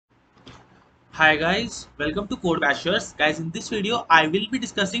Hi guys, welcome to Code Bashers. Guys, in this video, I will be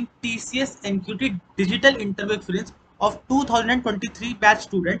discussing TCS NQT Digital Interview Experience of 2023 batch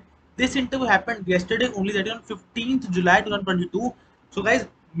student. This interview happened yesterday only, that is on 15th July 2022. So guys,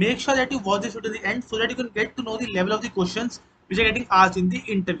 make sure that you watch this video to the end so that you can get to know the level of the questions which are getting asked in the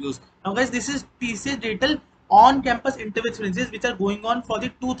interviews. Now guys, this is TCS Digital on-campus interview experiences which are going on for the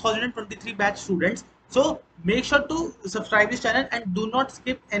 2023 batch students. So make sure to subscribe this channel and do not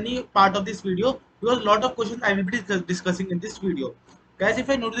skip any part of this video because a lot of questions I will be discussing in this video. Guys, if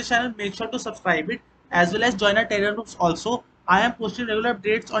you're new to this channel, make sure to subscribe it as well as join our Telegram groups also. I am posting regular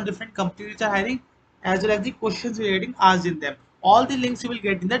updates on different companies which are hiring as well as the questions we are getting asked in them. All the links you will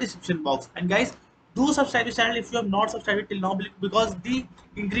get in the description box. And guys, do subscribe this channel if you have not subscribed till now, because the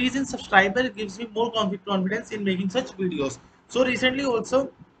increase in subscriber gives me more confidence in making such videos. So recently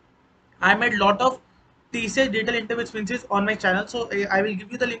also I made lot of TCS digital interview experiences on my channel. So I will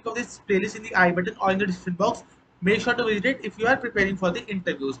give you the link of this playlist in the I button or in the description box. Make sure to visit it if you are preparing for the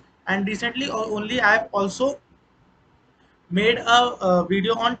interviews. And recently only I have also made a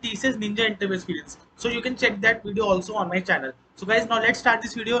video on TCS Ninja interview experience. So you can check that video also on my channel. So guys, now let's start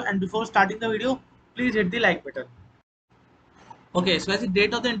this video, and before starting the video, please hit the like button. Okay, so as the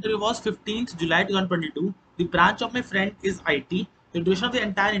date of the interview was 15th July 2022. The branch of my friend is IT. The duration of the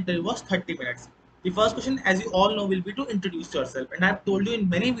entire interview was 30 minutes. The first question, as you all know, will be to introduce yourself. And I've told you in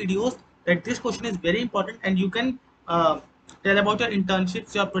many videos that this question is very important, and you can tell about your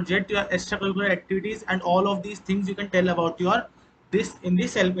internships, your project, your extracurricular activities, and all of these things you can tell about your this in the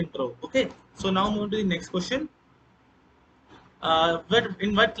self intro. Okay, so now move to the next question.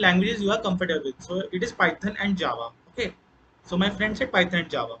 In what languages you are comfortable with? So it is Python and Java. Okay, so my friend said Python and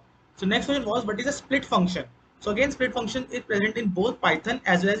Java. So next question was, what is a split function? So again, split function is present in both Python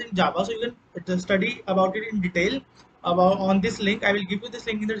as well as in Java. So you can study about it in detail about on this link. I will give you this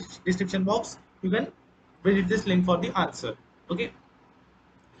link in the description box. You can visit this link for the answer. Okay.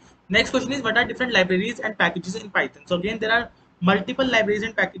 Next question is, what are different libraries and packages in Python? So again, there are multiple libraries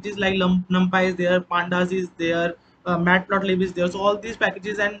and packages like NumPy is there, Pandas is there, Matplotlib is there. So all these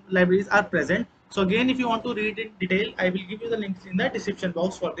packages and libraries are present. So again, if you want to read in detail, I will give you the links in the description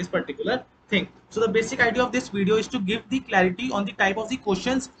box for this particular thing. So the basic idea of this video is to give the clarity on the type of the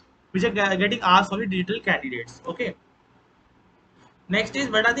questions which are getting asked from the digital candidates. Okay. Next is,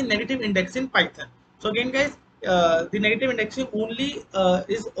 what are the negative index in Python? So again, guys, the negative indexing only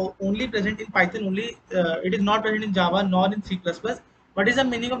is only present in Python only. It is not present in Java nor in C++. What is the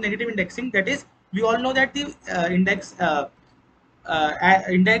meaning of negative indexing? That is, we all know that the index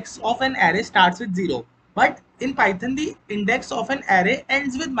of an array starts with 0, but in Python the index of an array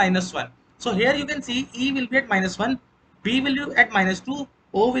ends with -1. So here you can see E will be at -1, B will be at -2,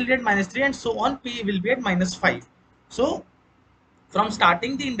 O will be at -3, and so on. P will be at -5. So from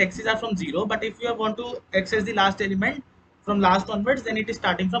starting the indexes are from 0, but if you want to access the last element from last onwards, then it is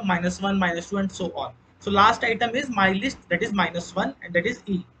starting from -1, -2, and so on. So last item is my list, that is -1, and that is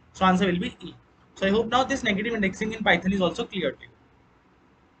E. So answer will be E. So I hope now this negative indexing in Python is also clear to you.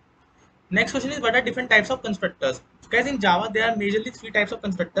 Next question is, what are different types of constructors? So guys, in Java there are majorly three types of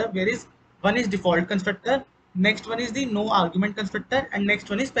constructor. Whereas one is default constructor, next one is the no argument constructor, and next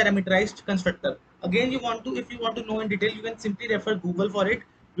one is parameterized constructor. Again, if you want to know in detail, you can simply refer Google for it,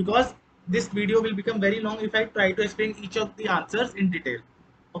 because this video will become very long if I try to explain each of the answers in detail.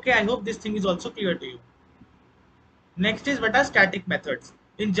 Okay, I hope this thing is also clear to you. Next is, what are static methods?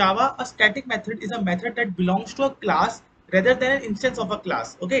 In Java, a static method is a method that belongs to a class rather than an instance of a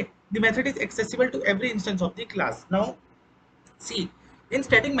class. Okay, the method is accessible to every instance of the class. Now, see, in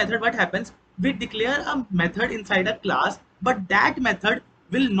static method, what happens? We declare a method inside a class, but that method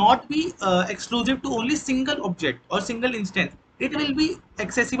will not be exclusive to only single object or single instance. It will be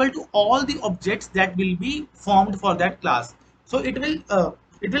accessible to all the objects that will be formed for that class. So it will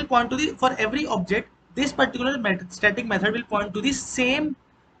point to the, for every object, this particular static method will point to the same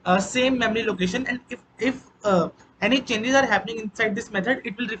memory location, and if any changes are happening inside this method,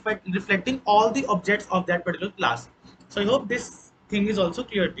 it will reflecting all the objects of that particular class. So I hope this thing is also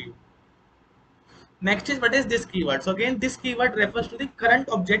clear to you. Next is, what is this keyword? So again, this keyword refers to the current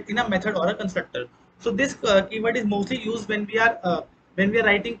object in a method or a constructor. So this keyword is mostly used when we are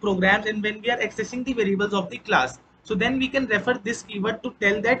writing programs and when we are accessing the variables of the class. So then we can refer this keyword to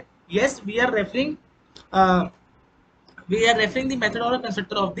tell that yes, we are referring the method or a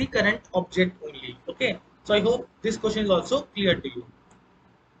constructor of the current object only. Okay, so I hope this question is also clear to you.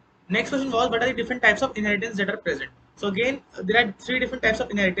 Next question was, what are the different types of inheritance that are present? So again, there are three different types of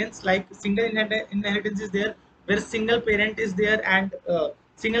inheritance. Like single inheritance is there, where single parent is there, and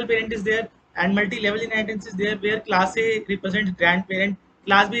multi-level inheritance is there, where class A represents grandparent,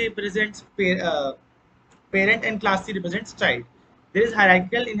 class B represents parent and class C represents child. There is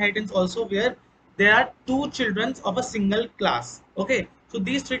hierarchical inheritance also, where there are two children of a single class. Okay, so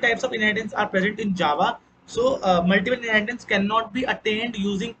these three types of inheritance are present in Java. So multiple inheritance cannot be attained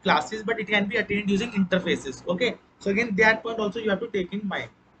using classes, but it can be attained using interfaces. Okay, so again that point also you have to take in mind.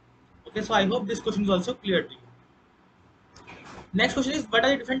 Okay, so I hope this question is also clear to you. Next question is, what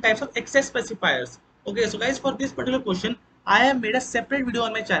are the different types of access specifiers? Okay, so guys, for this particular question, I have made a separate video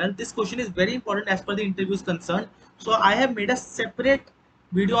on my channel. This question is very important as per the interview is concerned. So I have made a separate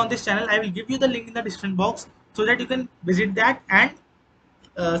video on this channel. I will give you the link in the description box so that you can visit that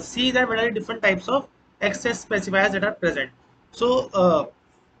and see that what are the different types of access specifiers that are present. So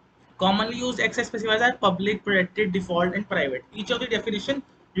commonly used access specifiers are public, protected, default, and private. Each of the definition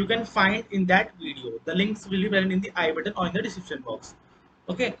you can find in that video. The links will be present in the I button or in the description box.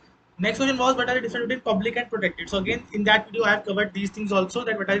 Okay. Next question was, what are the difference between public and protected? So again, in that video, I have covered these things also,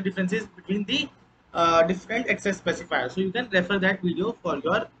 that what are the differences between the different access specifiers. So you can refer that video for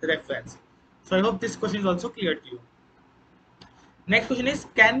your reference. So I hope this question is also clear to you. Next question is,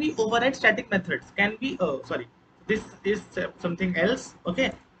 can we override static methods? Can we, sorry, this is something else.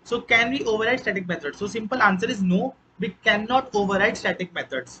 Okay. So can we override static methods? So simple answer is no, we cannot override static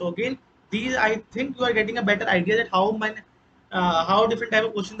methods. So again, these, I think you are getting a better idea that how different type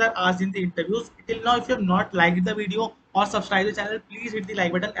of questions are asked in the interviews. Till now, if you have not liked the video or subscribed the channel, please hit the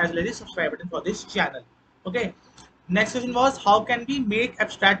like button as well as the subscribe button for this channel. Okay. Next question was, how can we make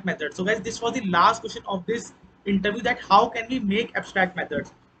abstract methods? So guys, this was the last question of this interview, that how can we make abstract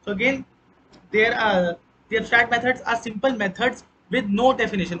methods. So again, there are the abstract methods are simple methods with no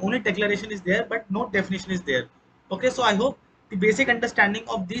definition, only declaration is there but no definition is there. Okay, so I hope the basic understanding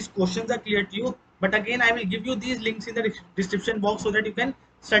of these questions are clear to you, but again I will give you these links in the description box so that you can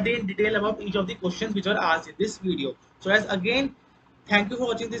study in detail about each of the questions which are asked in this video. So as again, thank you for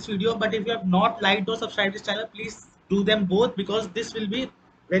watching this video, but if you have not liked or subscribed this channel, please do them both, because this will be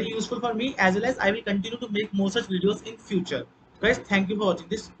very useful for me, as well as I will continue to make more such videos in future. Guys, thank you for watching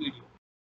this video.